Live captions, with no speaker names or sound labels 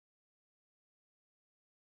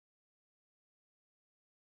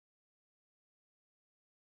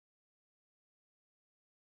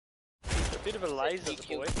Bit of a laser, the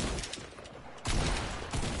boy.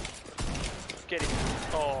 Get him.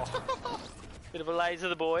 Oh. Bit of a laser,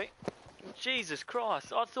 the boy. Jesus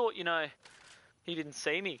Christ. I thought, you know, he didn't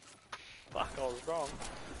see me. Fuck, I was wrong.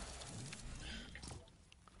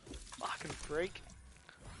 Fucking freak.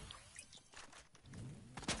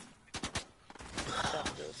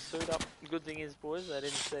 Have to suit up. Good thing is, boys, they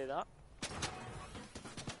didn't see that.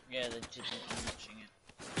 Yeah, they didn't. I'm watching it.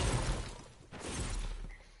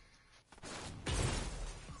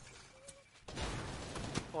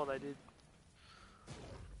 Oh, they did.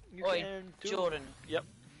 Oi, Jordan. Yep.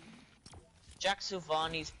 Jack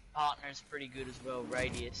Silvani's partner is pretty good as well,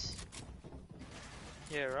 Radius.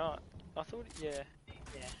 Yeah, right. I thought, yeah.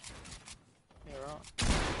 Yeah. Yeah, right.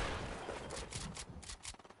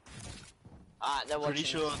 Alright, they're watching Pretty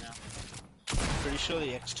sure. now. Pretty sure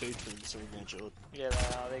the X2 twins are in there, Jordan. Yeah,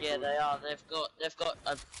 they are. Yeah, they are. They've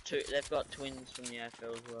got twins from the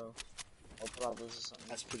AFL as well, or brothers or something.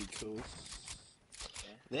 That's pretty cool.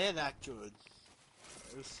 Yeah. They're that good.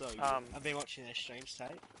 It was so good. I've been watching their streams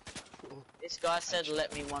today. This guy said,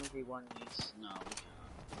 "Let me 1v1 you." No, we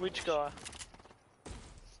can't. Which guy?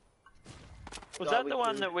 Was that the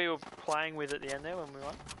one that we were playing with at the end there when we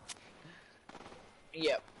won?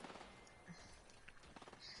 Yep.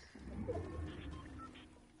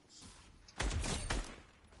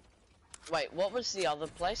 Wait, what was the other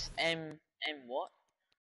place? M what?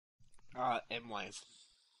 M-Wave.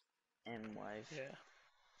 M-Wave. Yeah.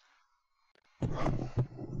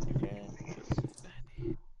 Yeah.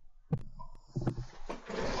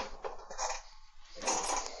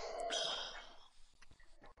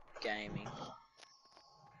 Gaming.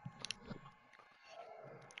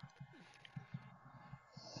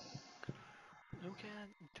 You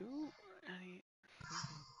can't do any.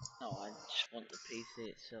 No, I just want the PC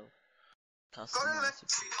itself. Customized.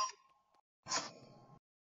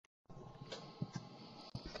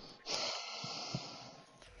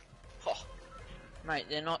 Oh, mate,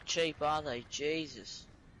 they're not cheap, are they? Jesus.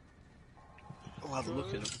 I'll have a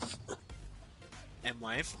look at them.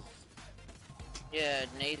 M-Wave. Yeah,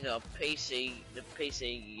 neither. PC, the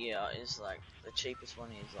PC, yeah, is like, the cheapest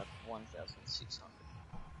one is like 1,600.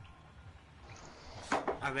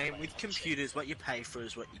 I mean, with computers, what you pay for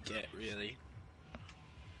is what you get, really.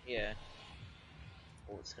 Yeah.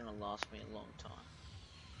 Well, it's gonna last me a long time.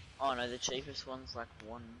 Oh no, the cheapest one's like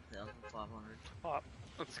 1,500. Alright,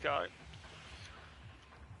 let's go.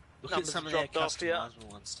 Look at some of their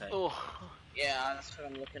customizable ones, too. Oh. Yeah, that's what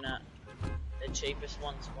I'm looking at. The cheapest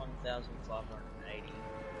one's 1,580.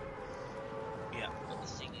 Yeah. But the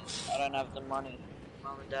thing is, I don't have the money.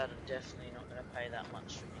 Mum and Dad are definitely not gonna pay that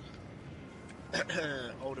much for me.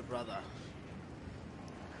 Older brother.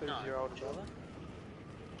 Who's your older brother?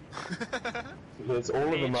 There's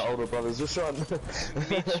all of them are older brothers, just one.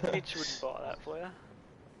 Mitch wouldn't buy that for you.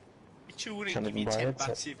 Mitch wouldn't give you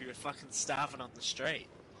 $10 if you were fucking starving on the street.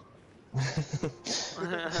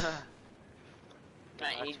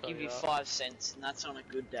 Mate, he'd give you 5 cents, and that's on a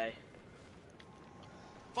good day.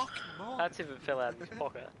 Fucking more. That's if it fell out of his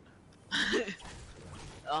pocket.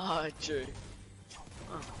 Oh, true.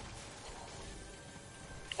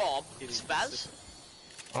 Bob, Spaz?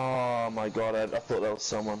 Oh my god, I thought that was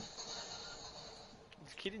someone.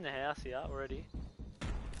 There's a kid in the house here already.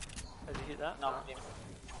 Has he hit that? Knocked him.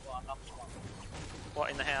 Well, I knocked one. What,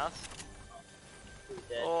 in the house?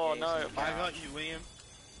 Dead. Oh Yeah, no. I got you, William.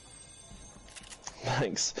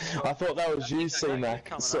 Thanks. I thought that was you, C-Mac,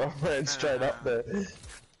 so I ran straight up there.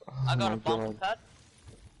 Oh I got a bumper pad.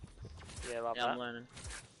 Yeah, love Yeah, that. I'm learning.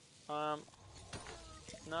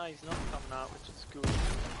 No, he's not coming up, which is good.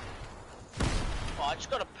 Oh, I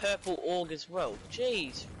just got a purple org as well.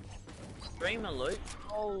 Jeez. Streamer loot.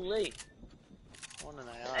 Holy. On an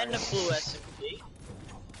AR. And a blue SMG.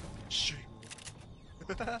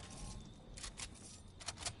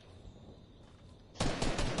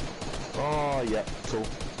 Oh, yeah, cool.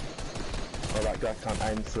 Oh, that guy can't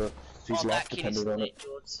aim for his life depended on it.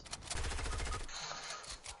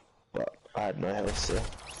 But I had no health, so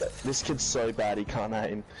this kid's so bad he can't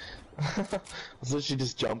aim. I was literally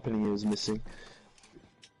just jumping and he was missing.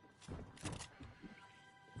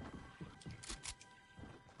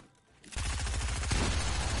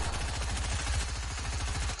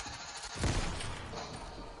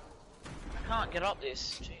 I can't get up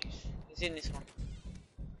this. Jeez. He's in this one.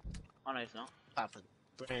 Oh no, he's not. Happened.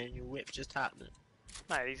 Brand new whip just happening.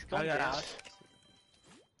 Mate, he's gone down.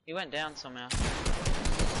 He went down somehow.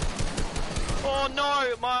 Oh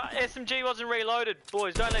no, my SMG wasn't reloaded.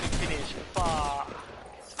 Boys, don't let him finish. Fuck.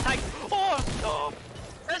 Take. Oh!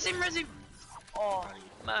 Res him, res him! Oh,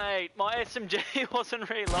 mate, my SMG wasn't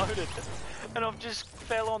reloaded, and I've just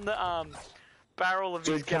fell on the barrel of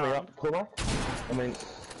his Dude, coming gun. up, Cormac. I mean,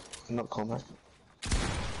 not Cormac.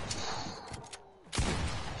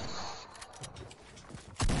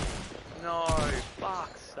 No,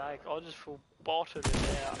 fuck's sake, I just full botted it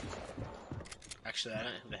out. Actually, I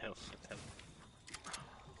don't have the health.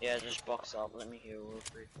 Yeah, just box up. Let me heal real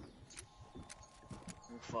quick.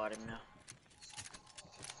 We'll fight him now.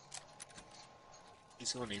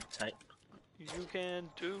 He's gone in tight. You can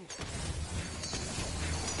do.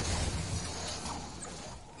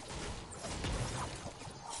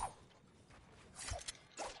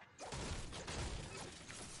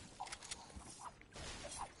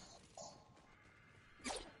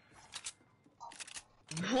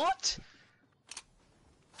 What?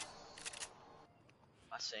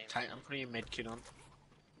 I see him. Tight, I'm putting a med kit on.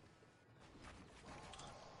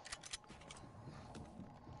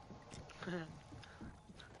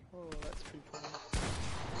 Oh, that's pretty funny.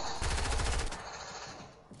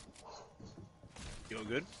 You're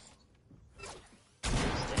good?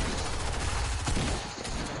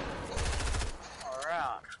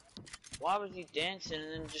 Alright. Why was he dancing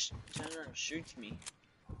and then just turns around and shoots me?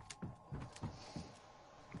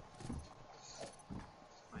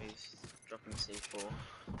 Oh, he's dropping C4.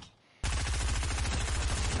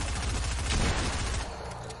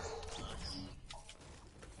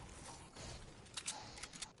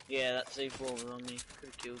 Yeah, that C4 was on me. Could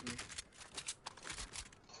have killed me.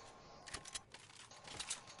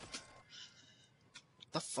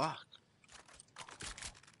 The fuck?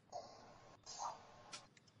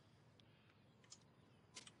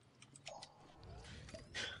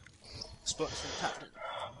 Spots and tapping.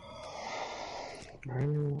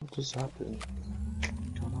 What just happened?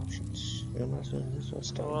 Gun options. Where am I doing this?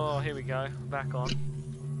 What's done? Oh, here we go. Back on.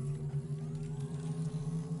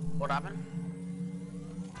 What happened?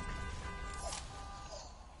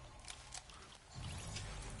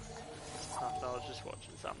 Oh, no, I was just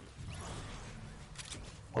watching something.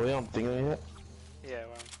 Are we on thingo yet? Yeah,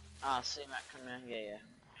 well. Ah, see Matt come out. Yeah,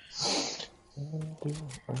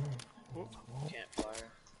 Campfire.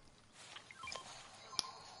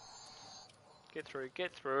 Get through,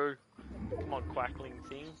 get through. Come on, quackling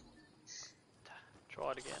thing.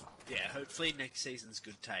 Try it again. Yeah, hopefully next season's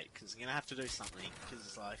good take, because I'm gonna have to do something, because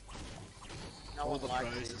it's like, No all one the likes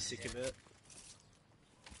pros it. are sick of it.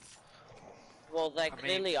 Well, they mean-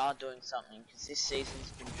 clearly are doing something, because this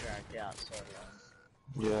season's been dragged out so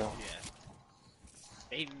long. Yeah.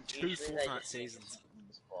 Yeah. In two Usually they Fortnite just make seasons something on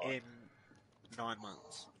the spot. in 9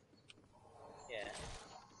 months. Yeah.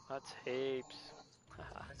 That's heaps.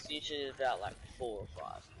 It's usually about like 4 or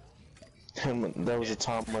 5. And there was a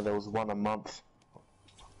time where there was one a month.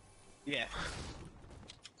 Yeah.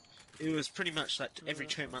 It was pretty much like every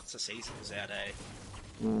 2 months a season was out, eh?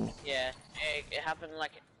 Mm. Yeah, it happened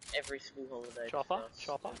like every school holiday. Chopper, for us.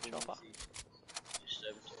 chopper, Every chopper. month. Just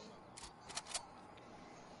over 2 months.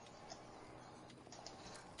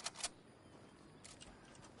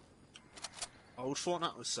 Old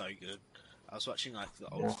Fortnite was so good. I was watching like the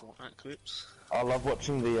old Yeah. Fortnite clips. I love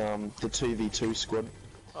watching the 2v2 squad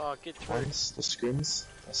Oh, get through. ones, the scrims.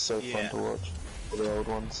 They're so Yeah. fun to watch. For the old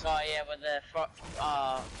ones. Oh yeah, with the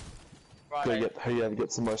Friday. Whoever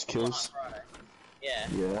gets the most kills. Friday. Yeah,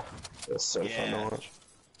 Yeah. They're so fun Yeah. to watch.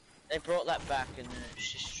 they brought that back and then it's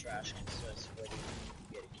just trash because it's so sweaty and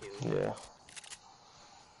you get a kill. Yeah.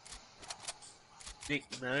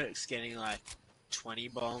 Nick Merrick's getting like 20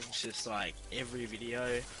 bombs just like every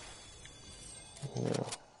video. Yeah.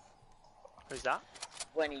 Who's that?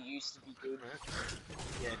 When he used to be good.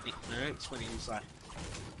 Yeah, Nick Merrick's when he was like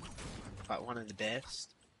one of the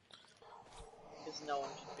best. Because no one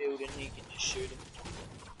can build and he can just shoot him.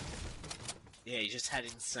 Yeah, he just had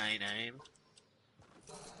insane aim.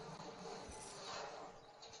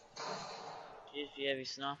 Cheers for your heavy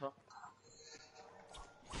sniper.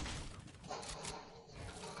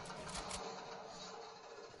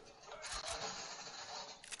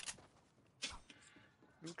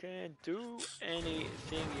 You can do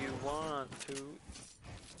anything you want to.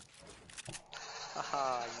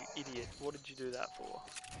 Haha, you idiot. What did you do that for?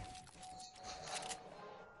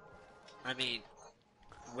 I mean,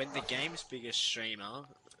 when the game's biggest streamer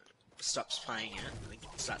stops playing it, like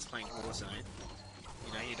starts playing Warzone,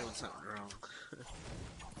 you know you're doing something wrong.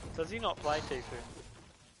 Does he not play Tifu?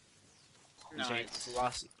 No, Usually it's...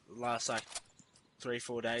 last like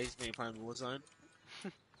 3-4 days me playing Warzone.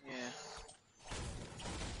 Yeah.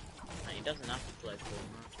 No, he doesn't have to play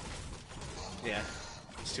Fortnite. Yeah,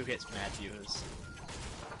 he still gets mad viewers.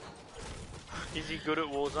 Is he good at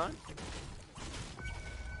Warzone?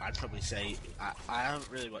 I'd probably say I haven't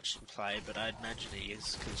really watched him play, but I'd imagine he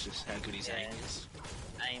is because just how good his aim is.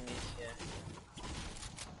 Aim is, yeah.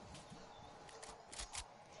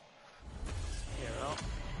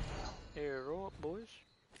 Here up, boys.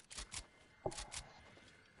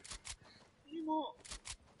 Any more?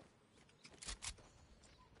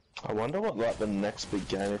 I wonder what like the next big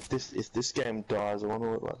game. If this game dies, I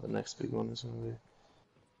wonder what like the next big one is gonna be.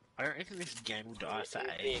 I don't reckon this game will die for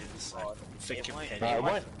ages. Like, for It won't.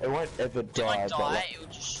 competitive. It won't ever It die. won't But die, like, it will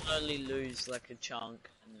just slowly lose like a chunk,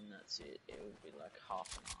 and then that's it. It will be like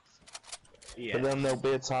half and half. Yeah. but then there'll be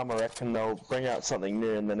a time I reckon they'll bring out something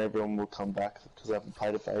new, and then everyone will come back because they haven't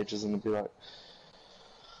played it for ages, and they'll be like,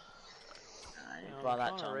 By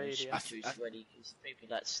that I'm time, ready, it's yeah. too sweaty, because people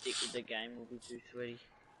that stick with the game will be too sweaty.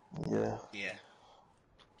 yeah. Yeah.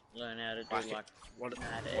 Learn how to do Like like what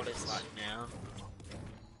mad it's edits. like now.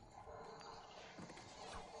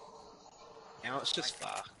 Now it's just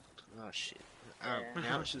fucked. Oh shit. Yeah.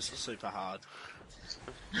 Now it's just super hard.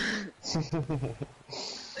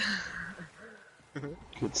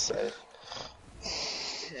 Good save.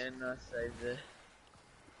 Yeah, nice save there.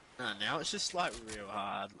 No, now it's just like real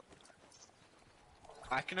hard.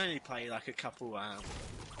 I can only play like a couple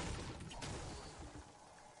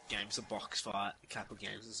games of box fight, a couple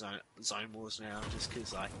games of zone wars now, just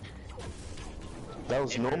because like That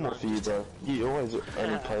was normal for you though. You always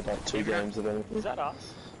only played like 2 games of anything. Is that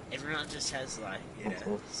us? everyone just has like Mhm.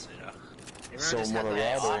 everyone So just has wanna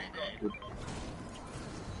their ride own or- game.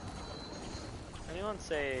 Anyone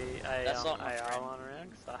see a That's not my AR friend. one around?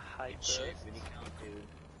 Because I hate Shoot, those. but he can't do.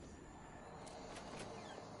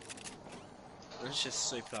 It's just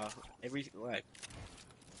super everything like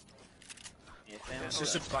Yeah, family it's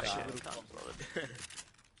just a bunch stuff. of little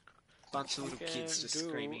bunch of little kids just Can do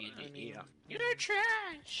screaming in your ear. anything. You're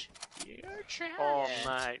trash. You're trash. Oh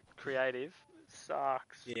Yeah. mate, creative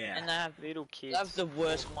sucks. Yeah. And they have Little kids the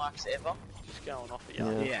worst mics ever. just going off at you.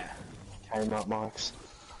 Yeah. Yeah. Came up mics.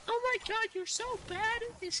 Oh my god, you're so bad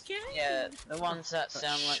at this game. Yeah, the ones that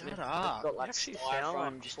sound like Shut they've up. got You like actually sound styrofoam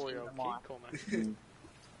like a just in 4-year-old the kid, mic. Cormac.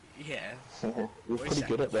 Yeah. You're pretty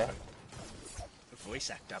good at that. Voice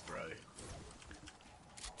actor, bro.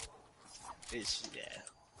 It's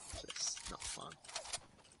not fun.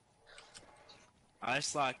 I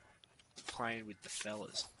just like playing with the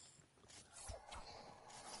fellas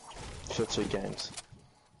For 2 games.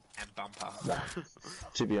 and bumper. Nah.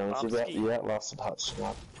 To be honest, Bumsky. you outlasted Hutch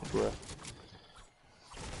tonight.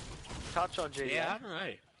 Touch on G. Yeah, I don't know.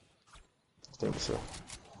 I think so.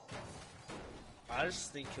 I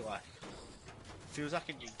just think like feels like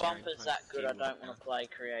a new Bumper's game that good, I kind of don't feel want to play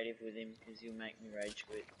creative with him because he'll make me rage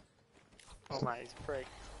quit. Oh mate, he's a freak.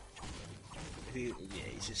 Yeah,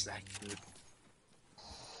 he's just that good.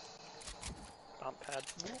 Bump pad.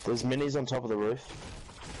 There's minis on top of the roof.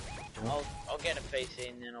 I'll get a PC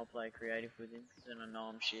and then I'll play creative with him, because then I know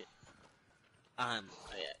I'm shit. Oh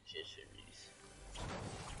yeah, shit.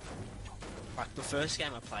 Like the first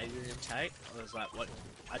game I played with him, Tate, I was like, what?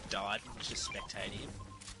 I died and was just spectating him,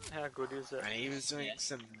 How good is it? and he was doing Yeah.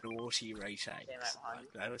 some naughty retakes.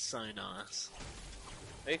 Like, they were so nice.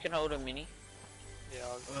 Who can hold a mini? Yeah,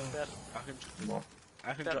 I was Ugh. about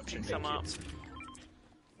I can Better drop pick some some up. medkits.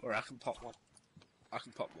 Or I can pop one. I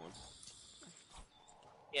can pop one.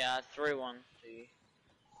 Yeah, I threw one to you.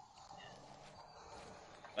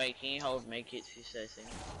 Wait, can you hold me kits if you say so?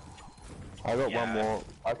 I got Yeah. one more.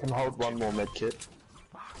 I can hold one more med kit.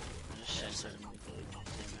 I'll just send some to you.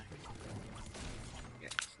 Yeah,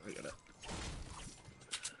 I got it.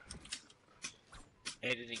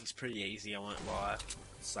 Editing's pretty easy, I won't lie.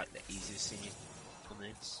 It's like the easiest thing on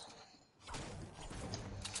this.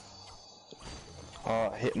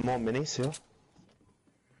 Hit more minis here.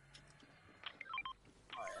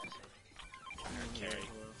 Okay.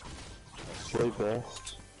 Blue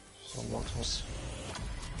burst. Someone else.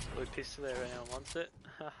 blue pistol there, anyone wants it?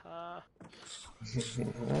 Haha.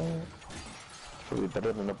 Probably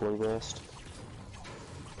better than a blue burst.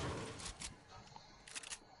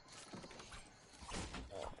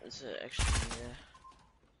 Is it actually,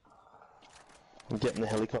 yeah. I'm getting the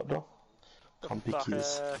helicopter. Come pick Fuck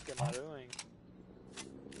his. am I doing?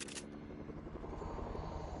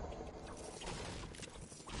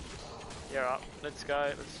 Yeah, right, let's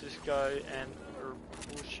go. Let's just go and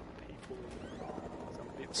push people. Some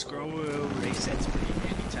bit Scroll wheel reset's pretty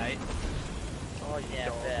handy, Tate. Oh, you Yeah,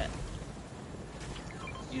 dog. bet.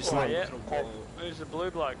 Use Oh, like yeah. a wall. Who's the blue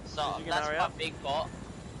bloke? So, Is he gonna that's hurry my up? big bot.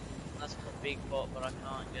 That's my big bot, but I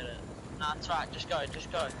can't get it. Nah, it's right, just go. I'm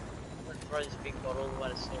gonna throw this big bot all the way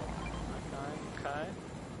to store. Okay.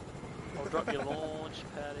 I'll drop your launch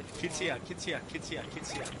pad if you Kids want. here, kids here, kids here,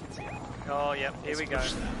 kids here, kids here. Oh, yep, here we go.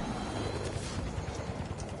 Push that.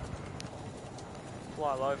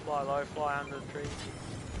 Fly low, fly under the trees.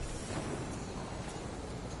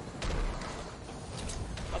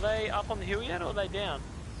 Are they up on the hill yet, or are they down?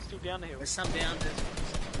 Still down the hill? There's some down,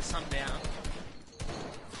 there's some down.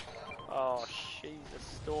 Oh, Jesus,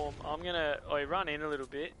 storm. I'm gonna run in a little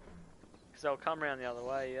bit, because they'll come around the other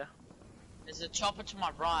way, yeah? There's a chopper to my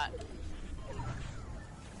right.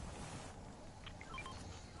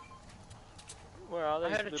 Where are they? I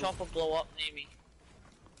heard a chopper blow up near me.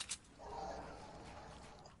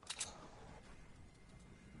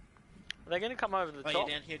 Are they gonna come over the Oh, top?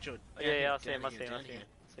 you're down here, George. Yeah, I see him, I see him.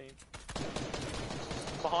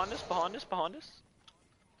 Behind us.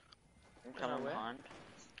 I'm coming where? behind.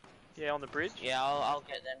 Yeah, on the bridge. Yeah, I'll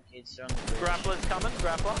get them kids. They're on the bridge. Grappler's coming,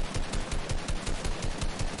 grappler.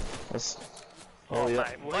 That's... Oh, yeah.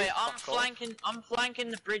 Mate, Wait, I'm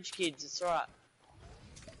flanking the bridge kids, it's alright.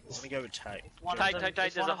 Let me go with Tate. Tate,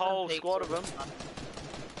 there's a whole squad of them.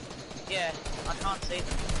 Yeah, I can't see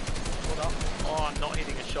them. Hold up. Oh, I'm not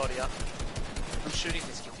hitting a shot here. I'm shooting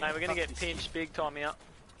this kid. Mate, we're gonna get pinched big time here.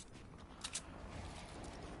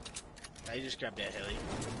 They just grabbed our heli.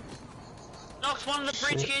 Knocks one of the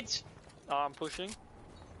bridge kids! Oh, I'm pushing.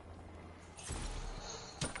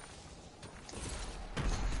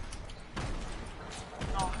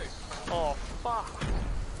 No. Oh, fuck.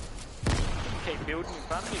 Keep building in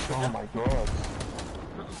front of me, could Oh ya? my god.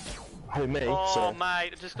 Hey, me, Oh, so...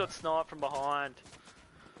 mate, I just got sniped from behind.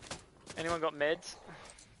 Anyone got meds?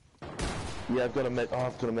 Yeah, I've got a med... Oh,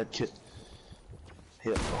 I've got a med kit.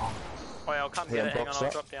 Here. Oh. Oh, yeah, I'll come Yeah, get it. Hang on, box I'll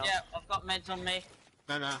up. drop down. Yeah, I've got meds on me.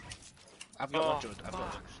 No. I've got Oh, one, George. I've got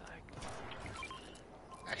one. fuck's sake.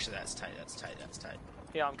 Actually, that's Tate.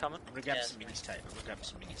 Yeah, I'm coming. I'm gonna grab Yeah. some minis, Tate. I'm gonna grab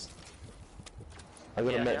some minis. I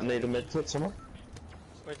got Yeah, a med... yeah. Need a med kit, someone?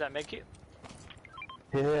 Where's that med kit?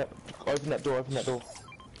 Here. Open that door,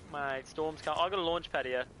 Mate, storm's coming. I got a launch pad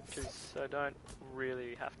here, so don't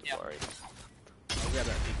really have to worry. I'll grab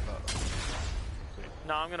that big box.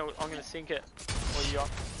 No, I'm gonna sink it. What are you up?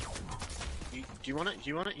 Do you want it?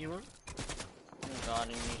 I'm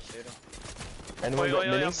guarding you, shooter. Anyone got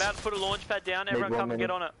I'm minis? about to put a launch pad down. Need Everyone one come and get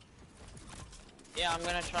minute. on it. Yeah, I'm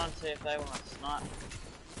gonna try and see if they want to snipe.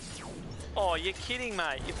 Oh, you're kidding,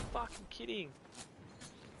 mate. You're fucking kidding.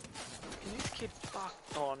 Can this kid fuck?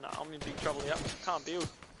 Oh no, I'm in big trouble here. Can't build.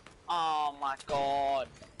 Oh my god.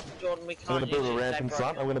 Jordan, we I'm can't gonna build use a it. ramp They in broke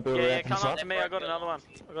front. it. I'm gonna build a Yeah, ramp in come up front. to me. I got another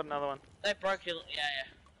one. They broke it. Yeah.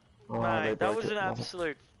 Oh, Mate, they that broke was it. an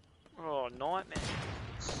absolute nightmare.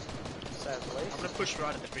 Say the I'm least. gonna push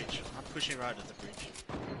right at the bridge. I'm pushing right at the bridge.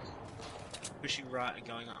 Pushing right and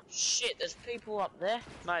going up. Shit, there's people up there.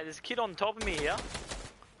 Mate, there's a kid on top of me here.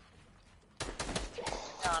 Yeah,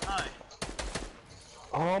 I know.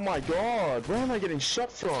 Oh my god, where am I getting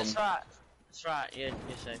shot from? That's right. That's right. You're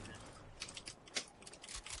safe.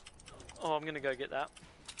 Oh, I'm gonna go get that.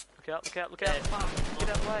 Look out! Yeah. Fuck, get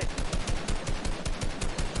out of the way.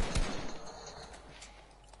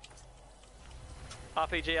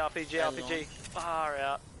 RPG. Far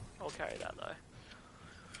out. I'll carry that though.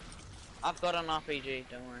 I've got an RPG.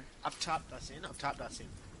 Don't worry. I've tapped us in.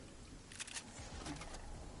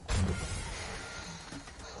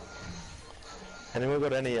 Anyone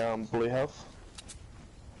got any blue health?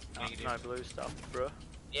 No blue stuff, bro.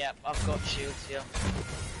 Yeah, I've got shields here.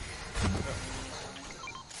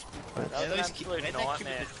 That was an absolute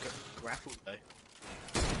nightmare. Grappled though.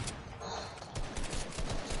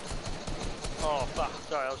 Oh fuck!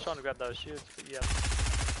 Sorry, I was trying to grab those shields, but yeah.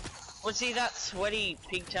 Was he that sweaty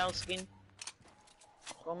pigtail skin?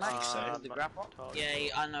 Well, mate, so. the grapple? Totally.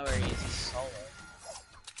 Yeah, I know where he is. He's solo.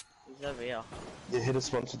 He's over here. You hit a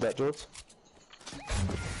sponsor that, George?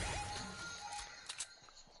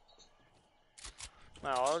 No,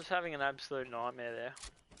 I was having an absolute nightmare there.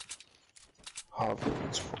 Oh,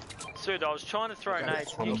 Dude, I was trying to throw Okay,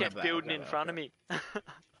 nades, I'll you go kept back, building I'll in go front back. of me.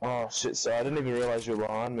 oh shit, so I didn't even realise you were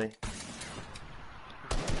behind me.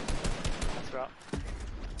 That's right.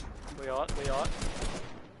 We are.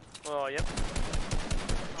 Oh, yep.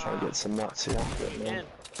 Trying to get some nuts here. But no. Man.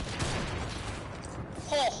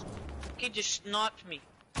 Oh! Kid just sniped me.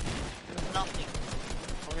 Nothing.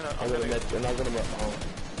 I got a med, and I got a med. Oh.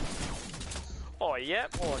 Oh, yep.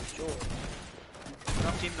 Oh, sure.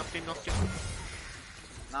 Knocked him.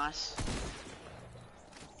 Nice.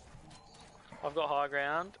 I've got high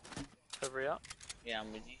ground over here. Yeah,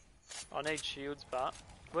 I'm with you. I need shields, but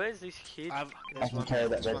where's this kid? I've- I can carry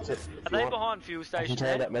that med kit. Are they behind fuel I station can carry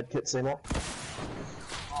there? that med kit, Cena.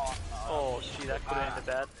 Oh, no. Oh, shit, that could have ended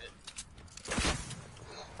bad.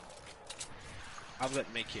 I've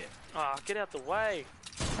got med kit. Ah, get out the way.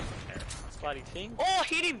 Bloody thing. Oh,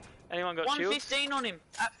 hit him! Anyone got shields? 115 on him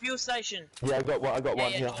at fuel station. Yeah, I got one. I got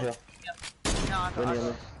one here. Yep. No, I got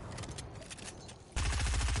it.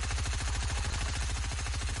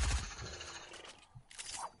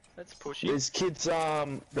 Let's push it. There's kids.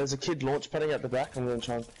 There's a kid launch padding at the back. I'm gonna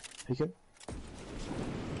try and pick him.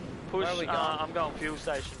 Push. Where are we going? I'm going fuel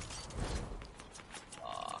station.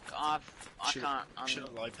 Oh, I can't. Should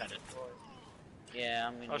have low padded. Yeah,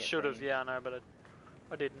 I'm gonna I get should have, beamed. yeah, I know, but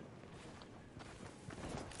I didn't.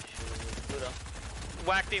 Should've.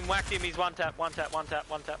 Whacked him, he's one tap.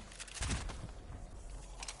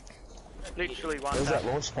 Literally one Where's tap. that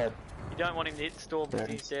launch pad? You don't want him to hit Storm, There it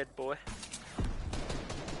he's is. dead, boy.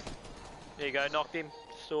 There you go, knocked him,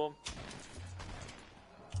 Storm.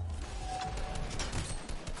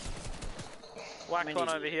 Whacked one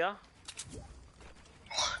over here.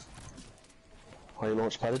 Are you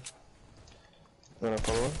launch padded? I'm gonna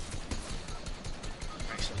follow him.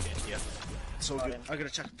 Actually, yeah. It's all Got good. him. I gotta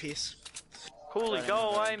chuck a piss. Coolly, Got him, go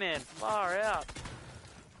got away, him. man. Far out.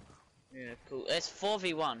 Yeah, cool. It's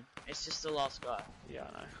 4v1. It's just the last guy. Yeah,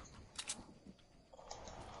 I know.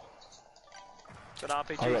 Got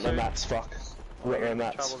RPG I got no soon. mats. Fuck. I got no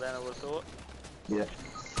mats. Trouble then, I would've thought. Yeah.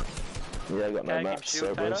 Yeah, I got no Okay, mats. give So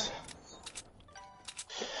shield, Tato. boys.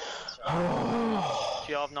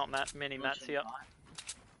 Gee, I've not many mats here.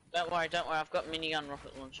 Don't worry. I've got minigun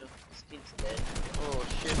rocket launcher. This kid's dead. Oh,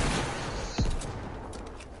 shit.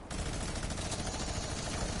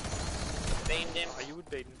 Beamed him. Oh, you would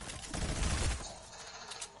beat him.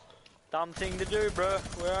 Dumb thing to do, bro.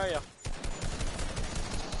 Where are you?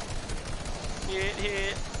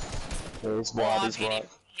 Hit. Yeah, he's Oh, wide. I've He's hit him. wide.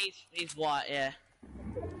 He's white. Yeah.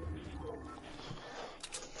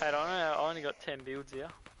 Hey, I only got 10 builds here.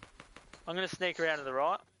 I'm gonna sneak around to the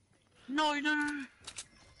right. No.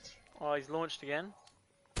 Oh, he's launched again.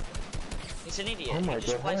 He's an idiot. Oh my He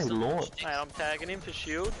just God, how placed he the launch launched? stick. Hey, I'm tagging him for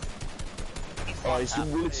shield. Oh, he's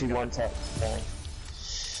literally one tap.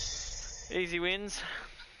 Easy wins.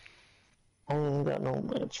 Oh, I got no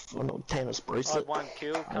match for no tennis I bracelet. had 1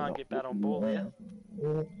 kill, can't get bat on ball here.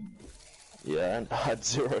 Yeah, and I had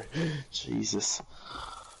 0. Jesus.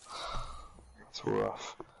 It's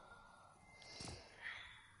rough.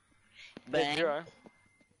 Bang. 0.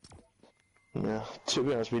 Yeah, to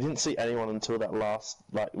be honest, we didn't see anyone until that last,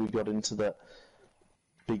 like, we got into that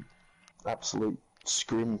big, absolute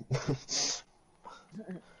scrim.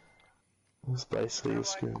 It was basically a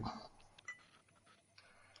scrim.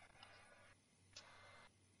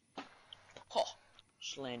 Oh,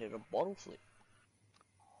 just landed a bottle flip.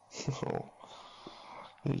 Oh,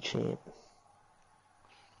 you champ.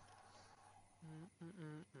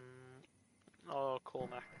 Oh,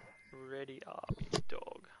 Cormac. Ready up, you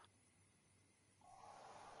dog.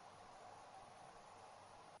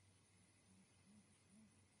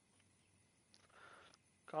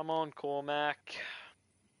 Come on, Cormac.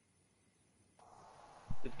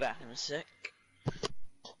 Be back in a sec.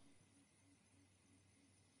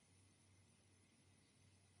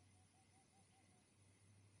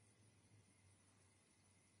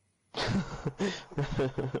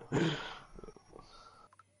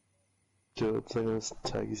 Good, so I'm gonna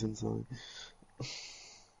tag you in something.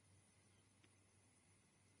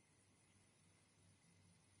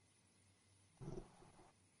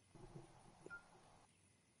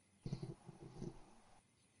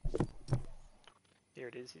 Here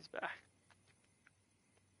it is, he's back.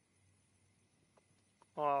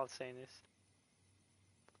 Oh, I've seen this.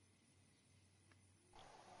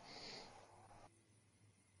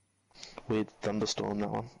 Weird thunderstorm, that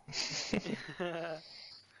one.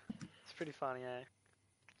 It's pretty funny, eh?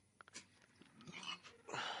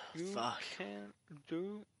 You Fuck. can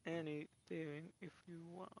do anything if you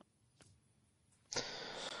want.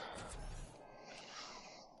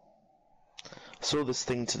 Saw this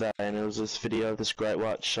thing today, and it was this video of this great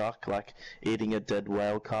white shark, like, eating a dead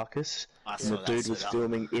whale carcass. I And saw the that dude was set up.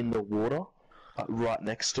 filming in the water, like, right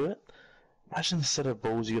next to it. Imagine the set of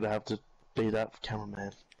balls you're gonna have to be that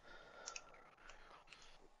cameraman.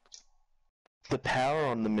 The power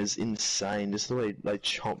on them is insane. Just the way they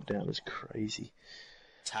chomp down is crazy.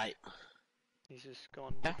 Tight. He's just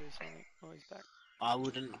gone to do something. Oh, he's back. I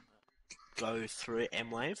wouldn't go through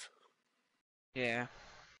M-Wave. Yeah.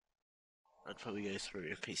 I'd probably go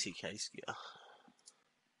through a PCK gear.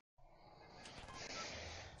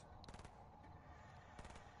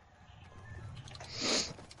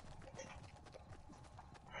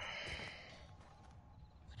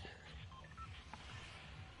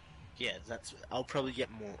 Yeah, I'll probably get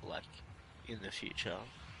more, like, in the future.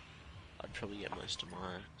 I'd probably get most of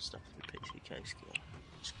my stuff through PCK gear.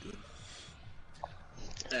 It's good.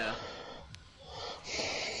 Yeah.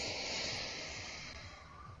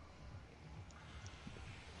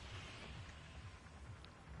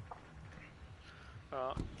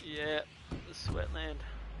 Oh, yeah, the Sweatland.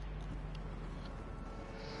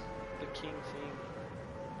 The king thing.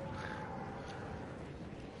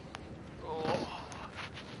 Oh.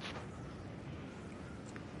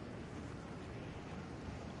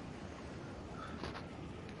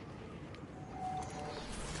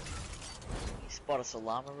 Spot us a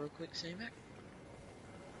llama real quick, C-Mac.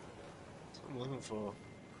 I'm looking for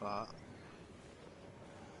that.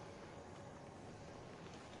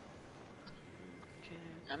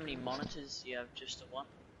 How many monitors do you have? Just the one?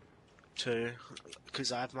 2,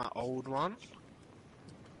 because I have my old one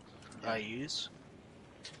I use,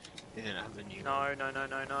 and then I have a new one. No.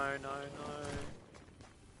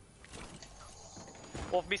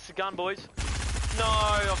 Oh, I've missed the gun, boys. No,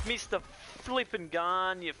 I've missed the flipping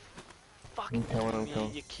gun. You fucking kidding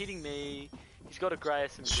me. You're kidding me. He's got a grey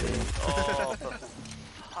SMG. Oh, for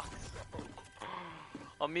fuck's sake.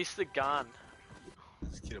 I missed the gun.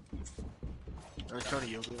 Let's get a... I'm trying to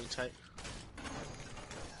yield really tight.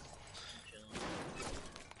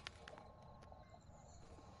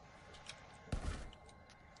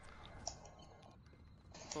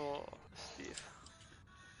 Oh, stiff.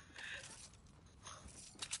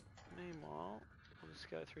 Meanwhile, I'll just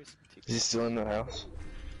go through some TikTok. Is he still in the house?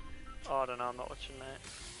 Oh, I don't know, I'm not watching that.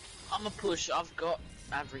 I'm a push. I've got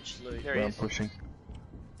average loot. There he I'm is. pushing.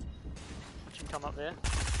 Watch him come up there.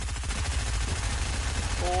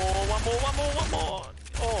 Oh, one more.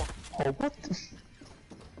 Oh, Oh, what?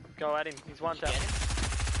 go at him. He's one tap. Get him?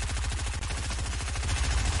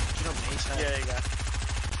 Do you know me, Yeah, there you go. I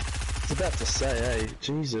was about to say, hey,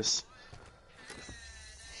 Jesus.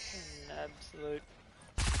 An absolute.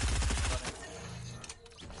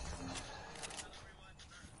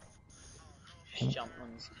 Just jumped on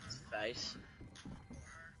his face.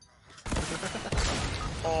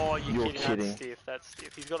 Oh, You're kidding. kidding. That's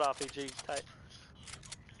stiff. He's got RPG tape.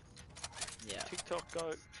 Yeah. TikTok,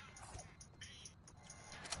 go.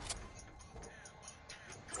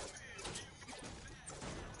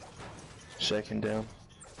 Shaking down.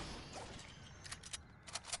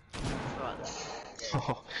 Right then.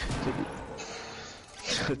 Oh,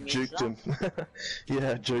 juked him.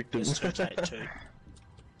 Yeah, juked Just him. rotate 2.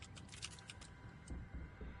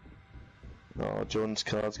 Oh, Jordan's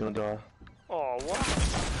card's gonna die. Oh, what?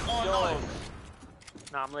 Oh Dog.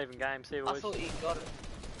 No, I'm leaving game. See you, no! I boys. thought you got it.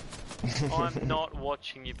 I'm not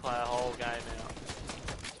watching you play a whole game now.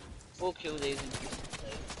 4 kill these and just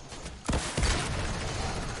leave.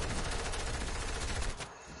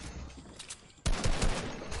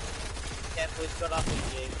 Careful, he's got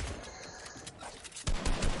RPG.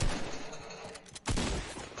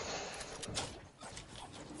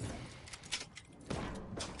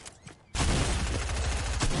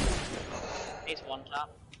 He's one tap.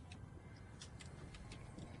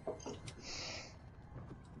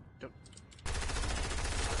 Yep.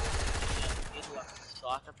 He's like a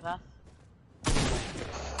psychopath.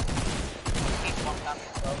 He's one tap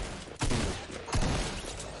as well.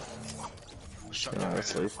 Shot No,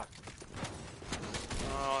 let's leave.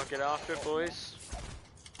 Oh, get after it, boys.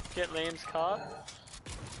 Get Liam's card.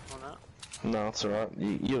 Oh, no. No, it's alright.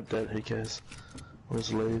 You're dead, who cares? We'll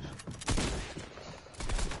just leave.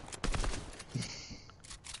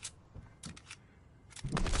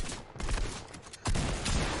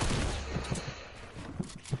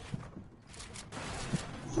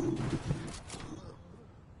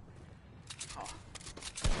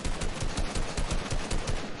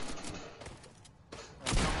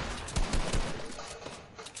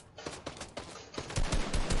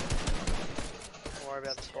 Don't worry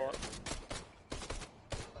about the spot.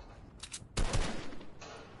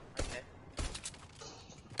 Okay.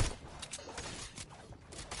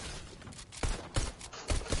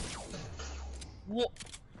 What?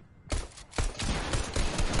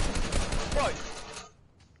 Bro!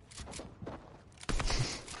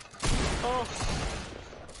 Oh!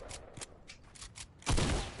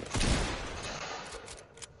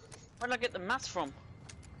 Where did I get the mats from?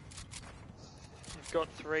 You've got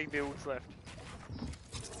 3 builds left.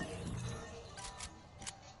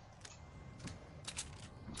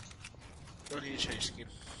 What do you change skin?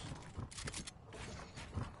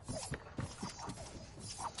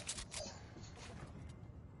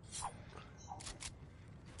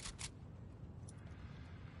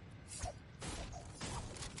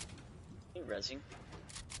 You rezzing?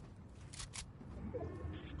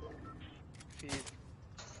 Feed.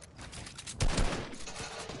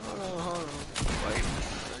 Hold on. Wait,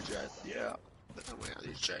 no jet. Yeah. I'm out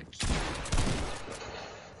these checks.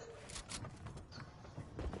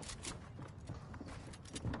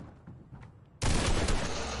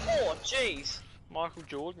 Jeez. Michael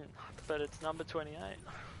Jordan, but it's number 28.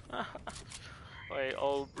 Wait,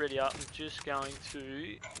 I'll ready up. I'm just going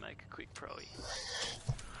to make a quick proe.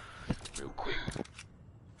 Real quick.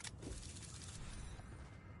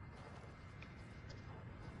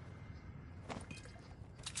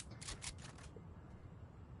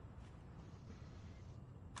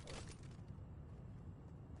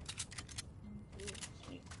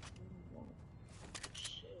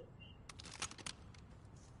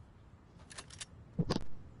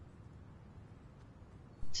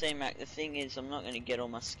 See, Mac, the thing is, I'm not going to get all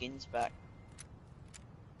my skins back.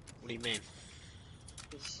 What do you mean?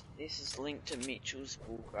 This is linked to Mitchell's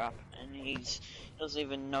bullcrap, and he doesn't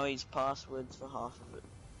even know his passwords for half of it.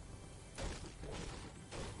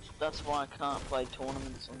 That's why I can't play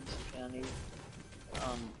tournaments on this account either.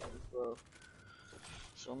 As well.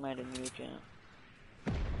 So I made a new account.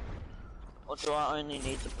 Or do I only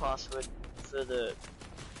need the password for the,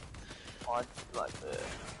 like the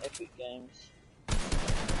Epic Games?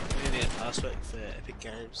 You need a password for Epic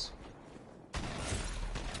Games.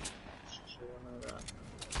 Sure, I know that.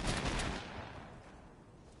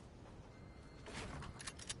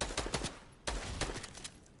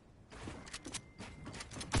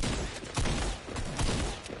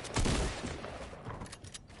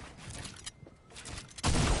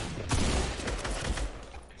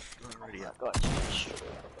 Already up. Got you.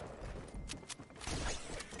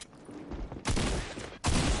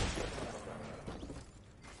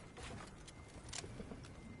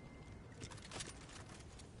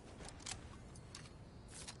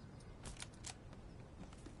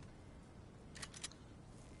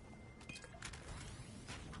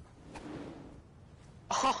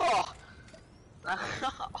 Oh!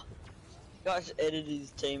 Guys edited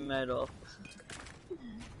his teammate off.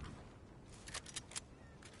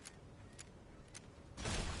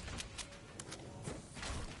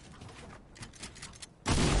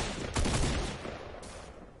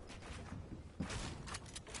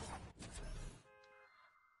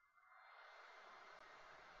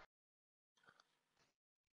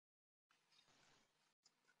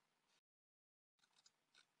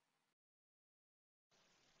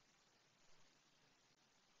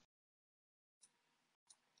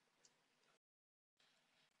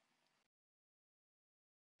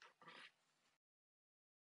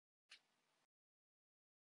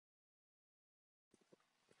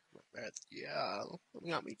 Yeah, let me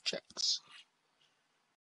got me checks.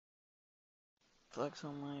 Flex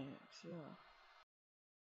on my ex, yeah.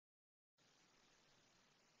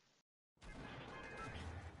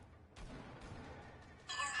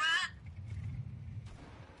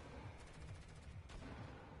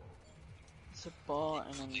 It's a bar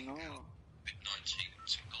and a no.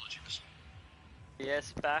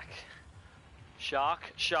 Yes, back.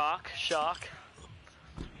 Shark, shark, shark.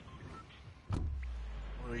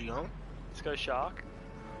 Where are you going? Let's go shark.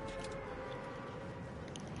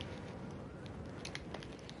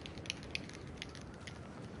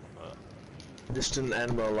 This didn't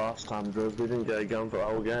end well last time, Drew. We didn't go gun for the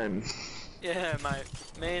whole game. Yeah, mate.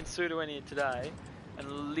 Me and Suda went here today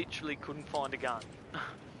and literally couldn't find a gun.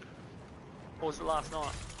 Or was it last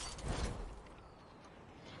night?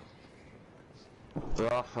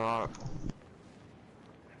 Last night.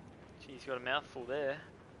 Jeez, you got a mouthful there.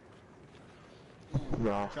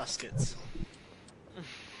 No. Baskets.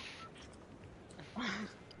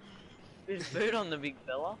 There's food on the big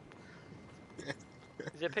fella.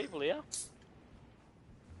 Is there people here?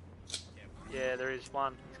 Yeah, there is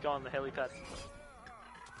one. He's going on the helipad. There's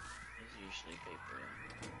usually people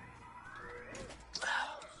here.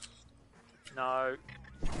 No.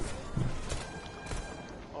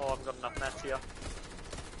 Oh, I haven't got enough mats here.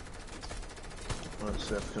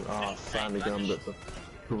 I found a gun, but the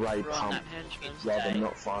grey pump rather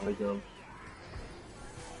not find a gun.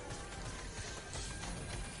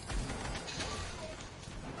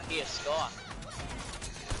 I hear Sky.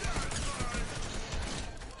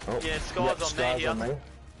 Oh, Yeah, Sky's on me here. On me.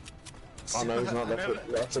 Oh no, he's not.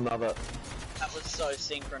 That's another. That was so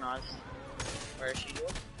synchronized. Where is she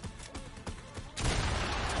doing?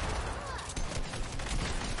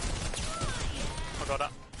 I got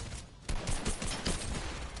it.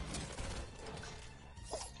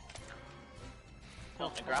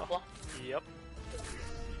 On the grappler? Yep.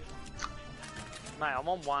 Mate, I'm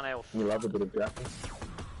on 1 health. You love a bit of grappling.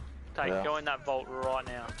 Go in that vault right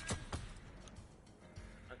now.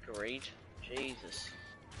 Agreed. Jesus.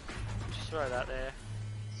 Just throw that there.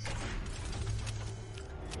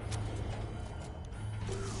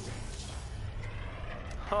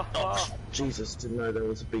 Oh, Jesus, didn't know there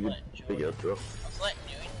was a bigger drop. I was letting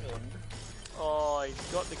you into him. Oh,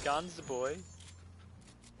 he's got the guns, the boy.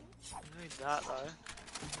 Who's that though?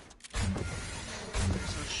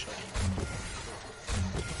 It's not shotty.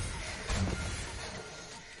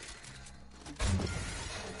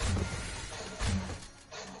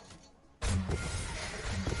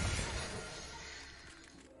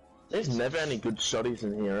 There's never any good shotties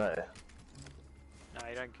in here, eh? No,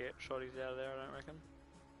 you don't get shotties out of there, I don't reckon.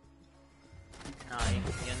 No, the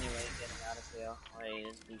only way to get him out of here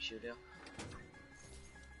is blue shooter.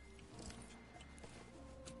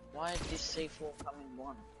 Why did this C4 come in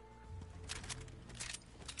one?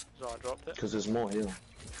 So I dropped it. Because there's more here.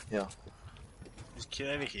 Yeah. There's a kid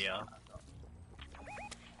over here.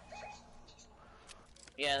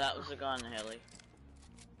 Yeah, that was the guy in the heli.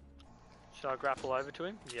 Should I grapple over to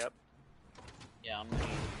him? Yep. Yeah, I'm gonna use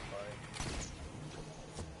the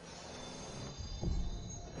bow.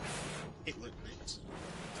 It looked neat.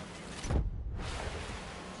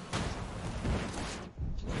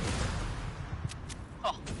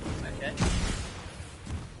 Oh, okay.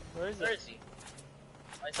 Where is Where it? is he?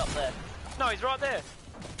 Oh, he's up there. No, he's right there.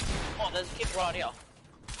 Oh, there's a kid right here.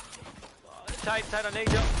 Tate, I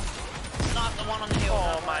need you. Snipe the one on the hill.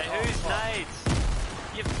 Oh, right. mate, who's nades?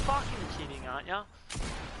 You're fucking kidding, aren't ya?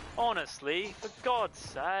 Honestly, for God's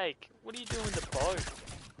sake, what are you doing to boat?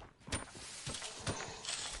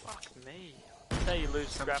 Fuck me. That's how you lose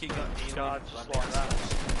Some scrap kid got kneeled charge in just one like that.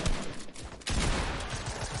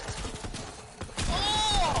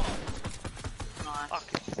 Oh! Nice. Fuck.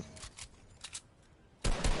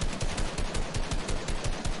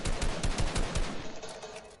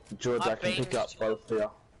 George, I can been pick up both here.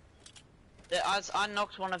 I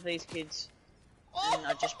knocked one of these kids. And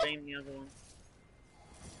I just beamed the other one.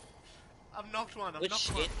 I've knocked one, I've Which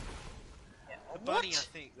knocked one. kid? Yeah. The bunny, I What?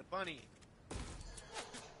 think, the bunny.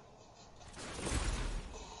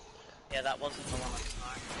 Yeah, that wasn't the one I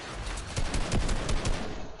sniped.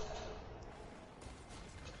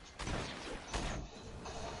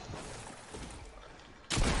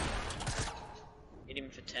 Hit him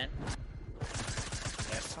for 10.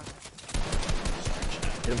 Yeah, fuck.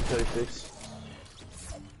 Hit him 36.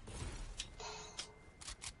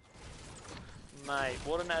 Mate,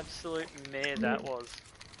 what an absolute mare that was.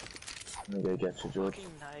 I'm gonna get you, George.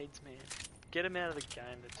 Fucking nades, man. Get him out of the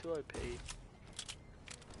game, they're too OP.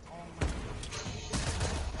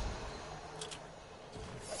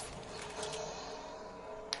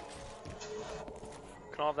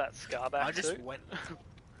 Can I have that scar back I just too? went.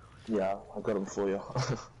 Yeah, I got him for you.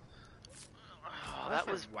 Oh, that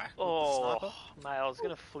was whack with the oh, sniper. mate, I was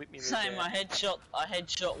gonna flip me with Same, that. I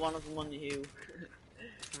headshot one of them on the hill.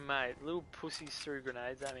 Mate, little pussies threw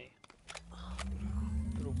grenades at me.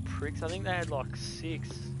 Little pricks. I think they had like 6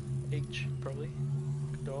 each, probably.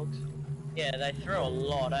 Dogs. Yeah, they throw a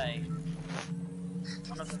lot, eh?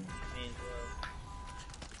 One of them hit me as well.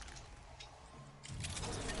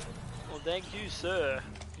 Well, thank you, sir.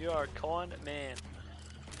 You are a kind man.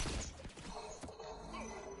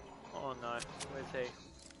 Oh no, where's he?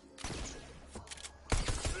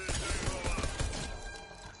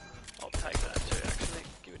 I'll take that too, actually.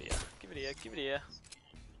 Give it here, give it here, give it here.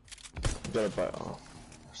 You got a boat. Oh,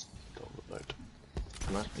 stole the boat.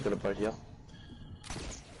 No, you got a boat here.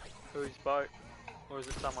 Whose boat? Or is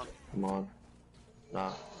it someone? Come on.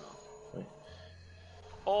 Nah. Wait.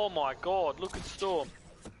 Oh my god, look at Storm.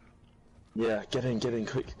 Yeah, get in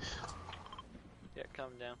quick. Yeah,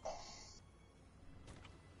 come down.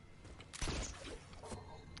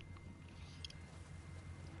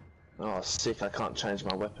 Oh, sick, I can't change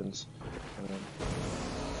my weapons.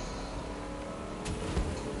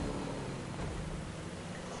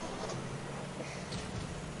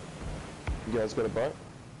 You guys got a boat?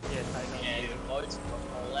 Yeah, take on. Yeah, the boats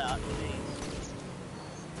all out, jeez.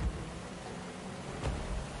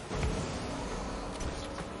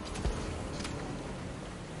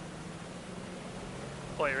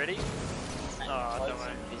 Oh, you ready? And Oh, boats don't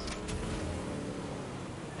worry. are busy.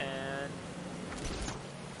 And...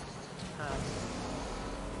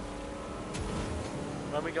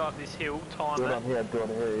 when we go up this hill, time Do it it. on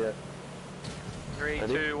here, yeah. 3,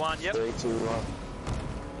 Ready? 2, 1, yep. 3, 2, 1.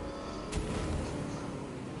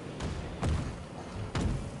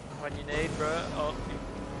 When you need, bro. Oh,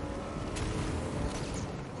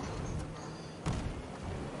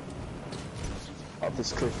 Up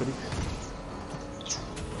this cliff, ready?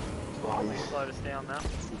 Oh, yeah. slow us down now.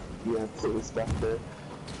 Yeah, put this back there.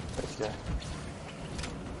 Okay.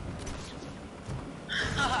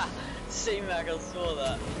 C-Mac, I saw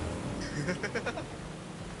that.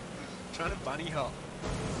 Trying to bunny hop.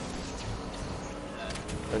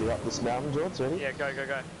 Ready up this mountain, George? Ready? Yeah, go, go,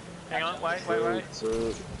 go. Hang on, wait. 3,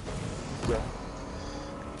 2,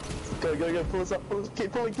 go. Go, pull us up,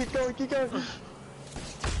 keep pulling, keep going.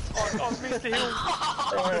 I've missed the hill.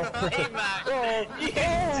 C-Mac! You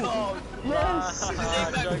dog! Yes!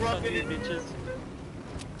 C-Mac Jokes on you, rocketed. bitches.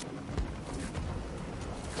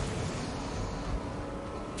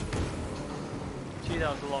 Gee,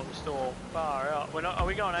 that was a long stall. Far out. We're not. Are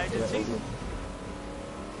we going agency?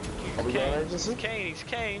 Are we going agency? He's keen. He's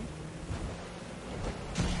keen.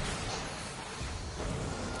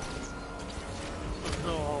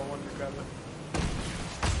 Oh, I wanted to grab it.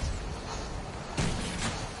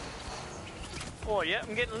 Oh yeah,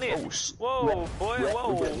 I'm getting lit. Oh, whoa, boy, yeah,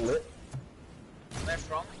 whoa. we're getting lit. Where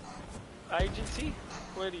from? Agency?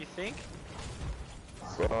 Where do you think?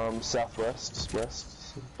 From southwest, west.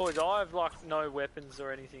 Boys, I have like no weapons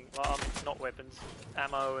or anything. Well, not weapons,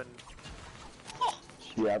 ammo and.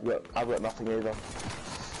 Yeah, I've got nothing either.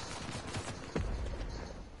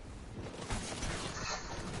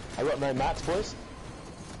 I've got no mats, boys.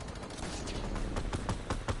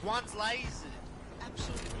 One's lasered.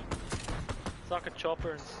 Absolutely. It's like a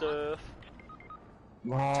chopper and surf. Oh.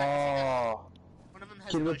 One of them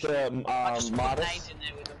has Kid no with shield. the I just put Midas. nades in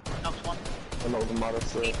there with them. Knocked one. I'm not with the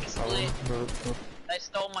Midas. Keep it split. They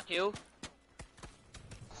stole my kill.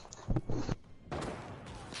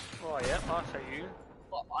 Oh yeah, I see you.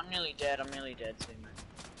 Oh, I'm nearly dead, C-Mac.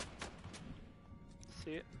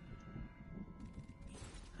 See it.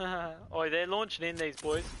 Oh, they're launching in these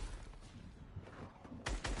boys.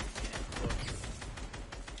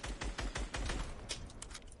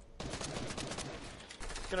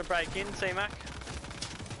 Gonna break in, C-Mac.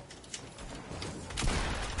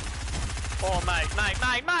 Oh, mate!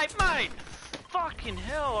 Fucking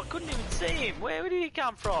hell, I couldn't even see him. Where did he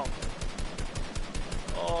come from?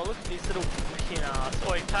 Oh, look at this little pin ass.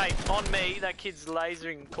 Oi, Tate, on me, that kid's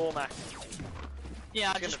lasering Cormac.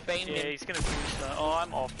 Yeah, I just beamed him. Yeah, he's gonna finish that. Oh,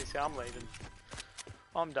 I'm off this guy, I'm leaving.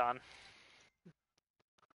 I'm done.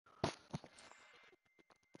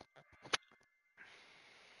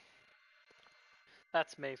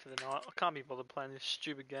 That's me for the night. I can't be bothered playing this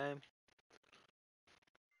stupid game.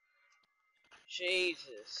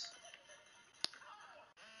 Jesus.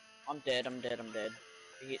 I'm dead.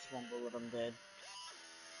 He hits one bullet, I'm dead.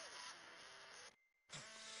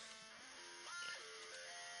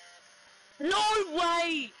 No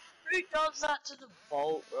way! Who does that to the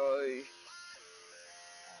vault, bro? Oh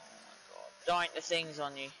my god. Don't, the thing's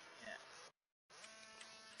on you. Yeah.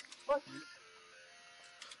 What?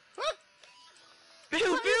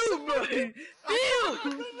 Bill, bro! Bill!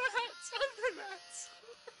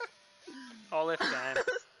 I left game.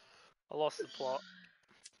 I lost the plot.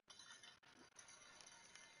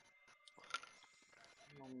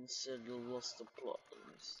 Mum said you lost the plot.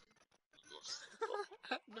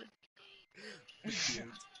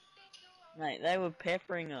 Mate, they were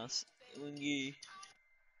peppering us when you...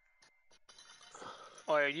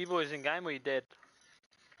 Oh, are you boys in game or you dead?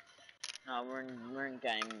 No, we're in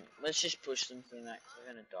game. Let's just push them through that, 'cause we're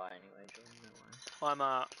gonna die anyway, John, no way.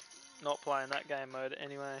 I'm not playing that game mode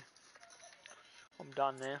anyway. I'm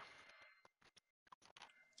done now.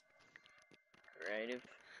 Creative.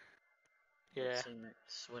 Yeah.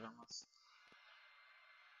 Sweat on us.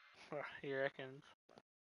 You reckon?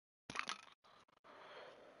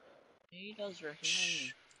 He does reckon, doesn't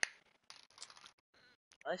he?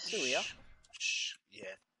 Are they still here? Shh.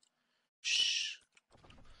 Yeah. Shh.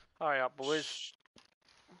 Hurry up, boys.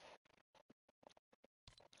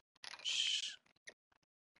 Shh.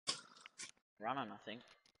 Running, I think.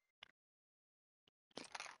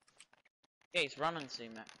 Yeah, he's running,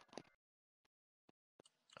 C-Mac.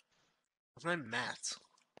 There's no mat.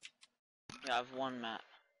 Yeah, I've one map.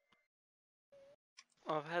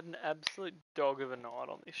 I've had an absolute dog of a night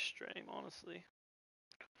on this stream, honestly.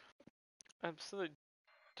 Absolute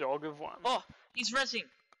dog of one. Oh, he's rezzing.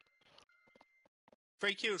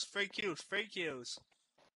 Free kills, free kills, free kills.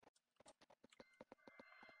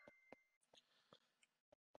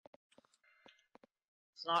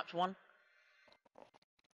 Sniped one.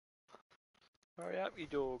 Hurry up, you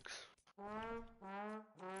dogs.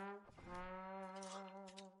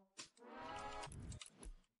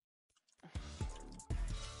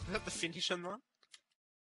 Is that the finish on that?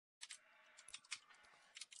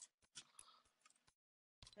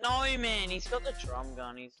 No, man, he's got the drum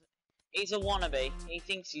gun. He's a wannabe. He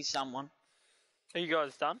thinks he's someone. Are you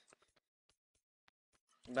guys done?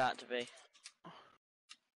 About to be.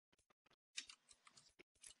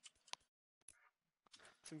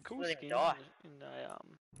 Some cool Let him skins die. in a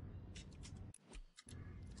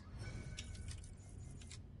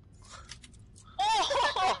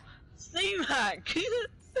Oh! C-Mac!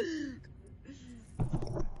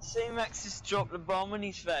 C-Max just dropped a bomb in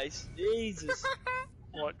his face. Jesus.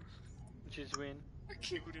 what? Which is win. I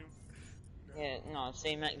killed him. Yeah, no,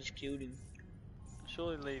 C-Mac just killed him.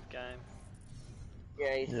 Surely leave game.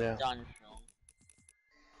 Yeah, he's Yeah. done strong.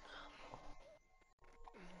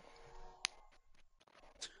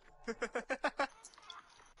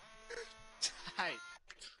 Hey.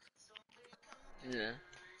 Yeah.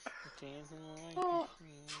 Oh,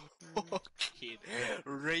 kid.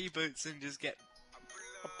 Reboots and just get.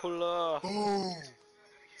 A puller. Boom!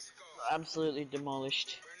 Absolutely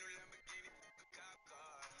demolished.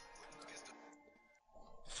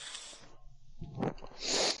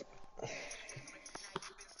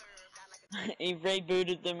 He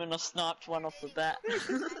rebooted them and I sniped one off the bat.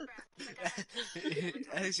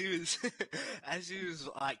 as he was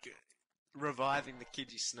like reviving the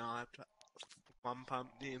kid you sniped, one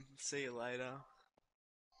pumped him. See you later.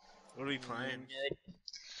 What are we playing?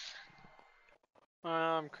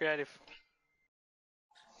 Creative.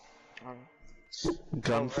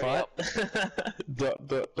 Gunfight. dot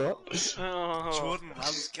dot dot. Oh, Jordan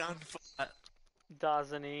loves gunfight.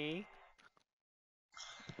 doesn't he?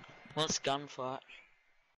 What's gunfight?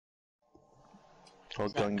 Oh,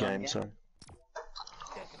 Is that gun gun game, game? sorry.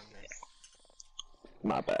 Yeah, gun game.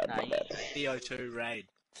 My bad, Nah, my bad. BO2 raid.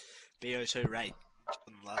 BO2 raid.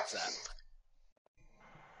 Jordan loves that.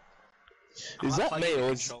 Is I that plug me in the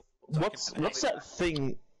or is, control so I what's can what's that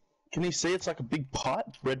thing? Can you see? It's like a big pipe,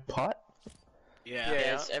 red pipe. Yeah. Yeah.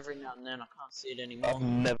 Yes, every now and then I can't see it anymore. I've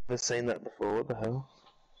never seen that before. What the hell?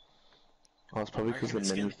 Oh, it's probably I because reckon the it's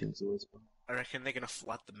menu gonna- thing's always. I reckon they're gonna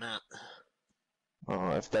flood the map. Oh,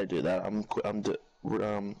 if they do that, I'm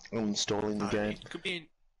installing the game. It could be a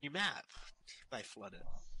new map. They flood it.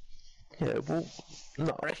 Yeah, well,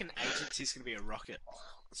 no. I reckon Agency's gonna be a rocket.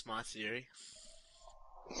 That's my theory.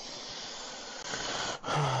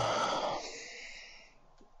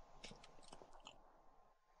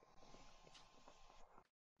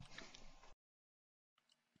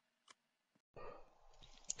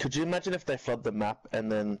 Could you imagine if they flood the map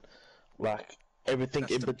and then, like, everything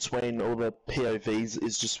That's in between all the POVs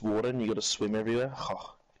is just water and you gotta swim everywhere?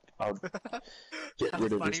 Oh, I'd get How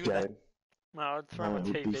rid of funny this would that game. No, I'd throw Oh, my it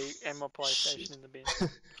would be TV and my PlayStation shit. in the bin.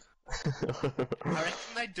 I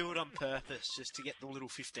reckon they do it on purpose just to get the little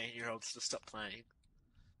 15-year-olds to stop playing.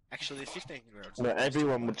 Actually, the 15-year-olds. No,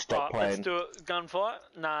 everyone would stop Alright, let's playing. do it. Gunfight?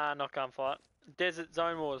 Nah, not gunfight. Desert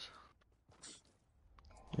Zone Wars.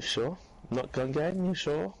 You sure? Not gun game? You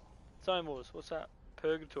sure? Zone Wars, what's that?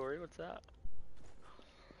 Purgatory, what's that?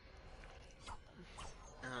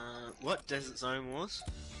 What Desert Zone Wars?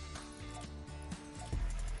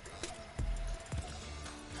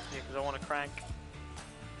 Yeah, because I want to crank.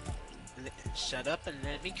 Shut up and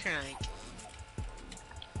let me crank.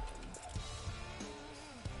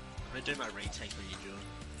 I'm gonna do my retake when you join.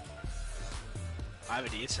 I have a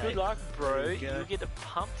dear tape. Good luck, bro. There you go. You get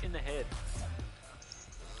pumped in the head.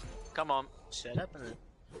 Come on. Shut up and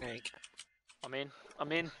crank. I'm in.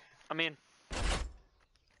 I'm in. I'm in.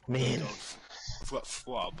 Man.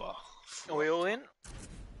 Flubber. Are we all in?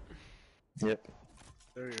 Yep.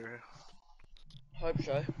 Hope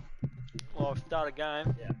so. Well, I've started a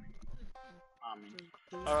game. Yeah.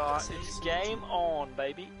 Alright, it's game on,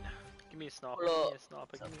 baby. Give me a sniper. Give me a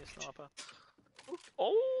sniper. Give me a sniper.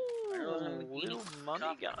 Oh, little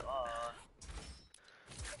money gun.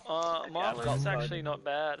 My loot's actually not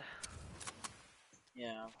bad.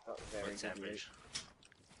 Yeah, I've got very That's good average.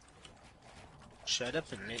 Shut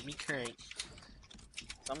up and let me crank.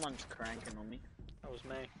 Someone's cranking on me. That was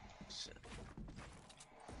me.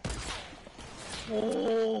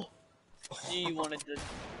 Oh! You wanted to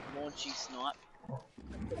launchy snipe.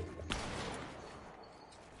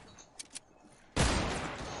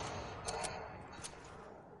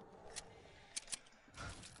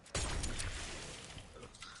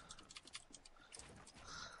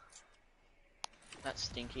 That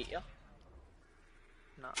stink hit ya?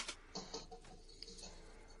 No.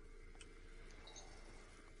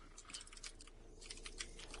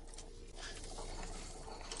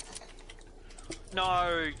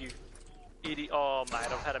 No, you idiot. Oh, mate,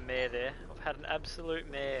 I've had a mare there. I've had an absolute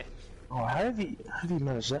mare. Oh, how have you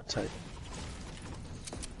managed that tape?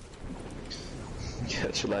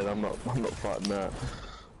 Catch you later. I'm not fighting that.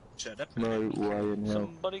 Shut up. No way in hell.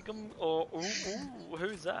 Somebody come. Oh, ooh,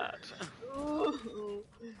 who's that?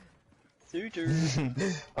 Suitor.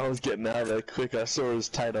 I was getting out of there quick. I saw his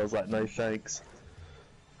tape. I was like, no thanks.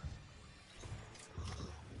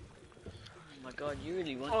 Oh my god, you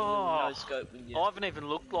really want Oh, no scope with you. I haven't even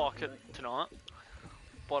looked like it tonight,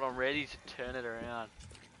 but I'm ready to turn it around.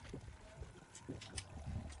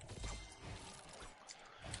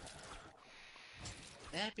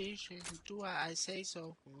 That bitch, do what I say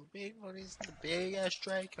so. Big one is the big ass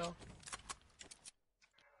Draco.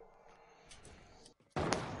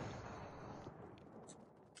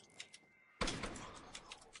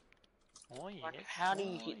 Oh yeah. Like, how do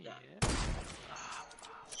you hit that? Yeah.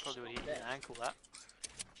 Probably would hit your ankle that.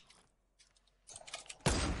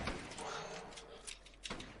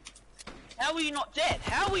 How were you not dead?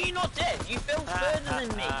 How were you not dead? You fell further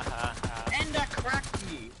than me. And I cracked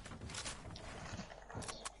you.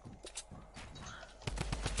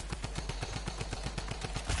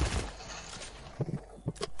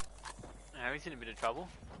 Now he's in a bit of trouble.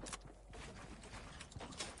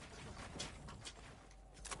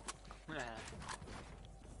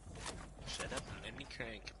 Shut up and let me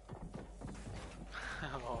crank.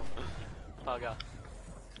 Oh, bugger.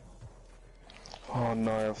 Oh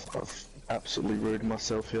no, I've absolutely ruined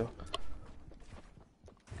myself here.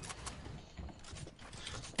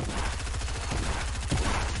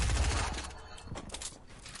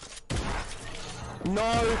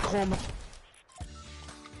 No, come.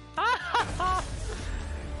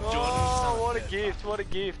 Oh, what a gift, what a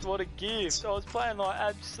gift, what a gift. I was playing like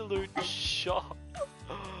absolute shot.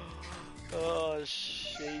 Oh,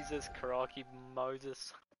 Jesus, Karaki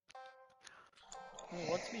Moses.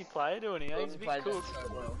 What's me player doing here? He's a bit cooked.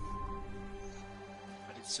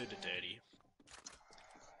 I did suit it dirty.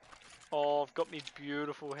 Oh, I've got me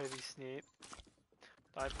beautiful heavy snip.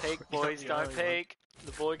 Don't peek, boys, don't peek.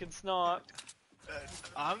 The boy can snipe.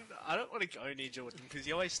 I don't want to go near Jordan because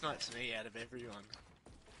he always snipes me out of everyone.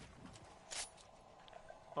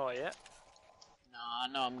 Oh, yeah? Nah, I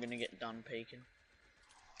know I'm gonna get done peeking.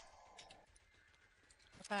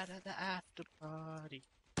 About at the after party.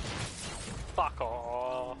 Fuck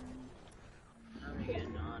off. I'm gonna get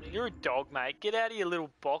naughty. You're a dog, mate. Get out of your little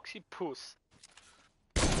box, you puss.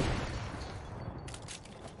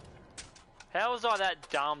 How was I that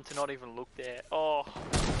dumb to not even look there? Oh.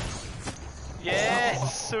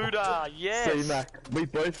 Yes, Suda, yes! See, Mac, we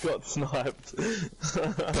both got sniped.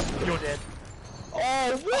 You're dead.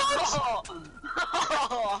 Oh, what?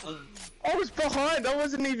 I was behind, I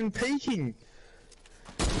wasn't even peeking.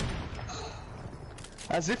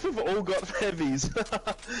 As if we've all got heavies.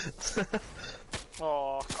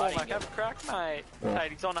 Oh, Cormac, have a crack, mate. Oh. Hey,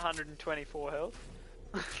 he's on 124 health.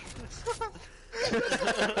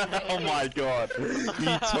 Oh my god,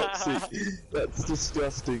 you toxic. That's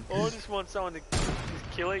disgusting. I just want someone to just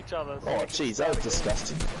kill each other. So Oh jeez, that was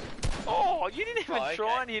disgusting. Oh, you didn't even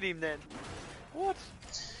try and hit him then. What?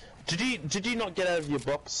 Did you not get out of your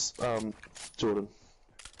box, Jordan?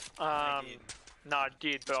 No, I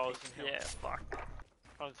did, but I was, yeah, fuck.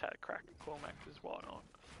 I just had a crack at Cormac, because why not?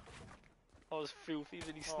 I was filthy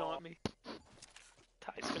that he sniped me.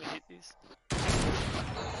 Tate's gonna hit this.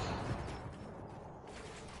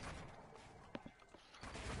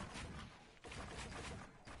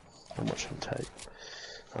 How much can take?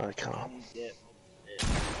 I can't.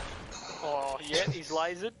 Oh, yeah, he's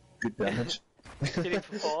lasered. Good damage. Hit him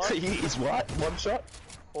for 5. He's what? One shot?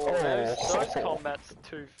 Oh, those combats are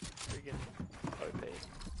too friggin' OP.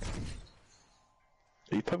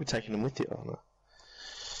 You're probably taking them with you, aren't you?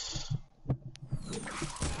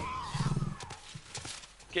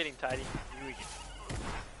 Get him, Tatey. Here we go.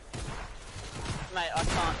 Mate, I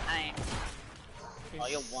can't aim. Oh,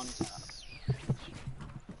 you're one.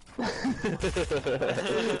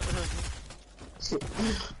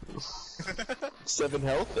 7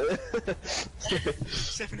 health.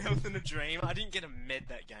 7 health in a dream. I didn't get a med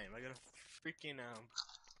that game. I got a freaking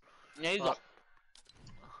Yeah, you got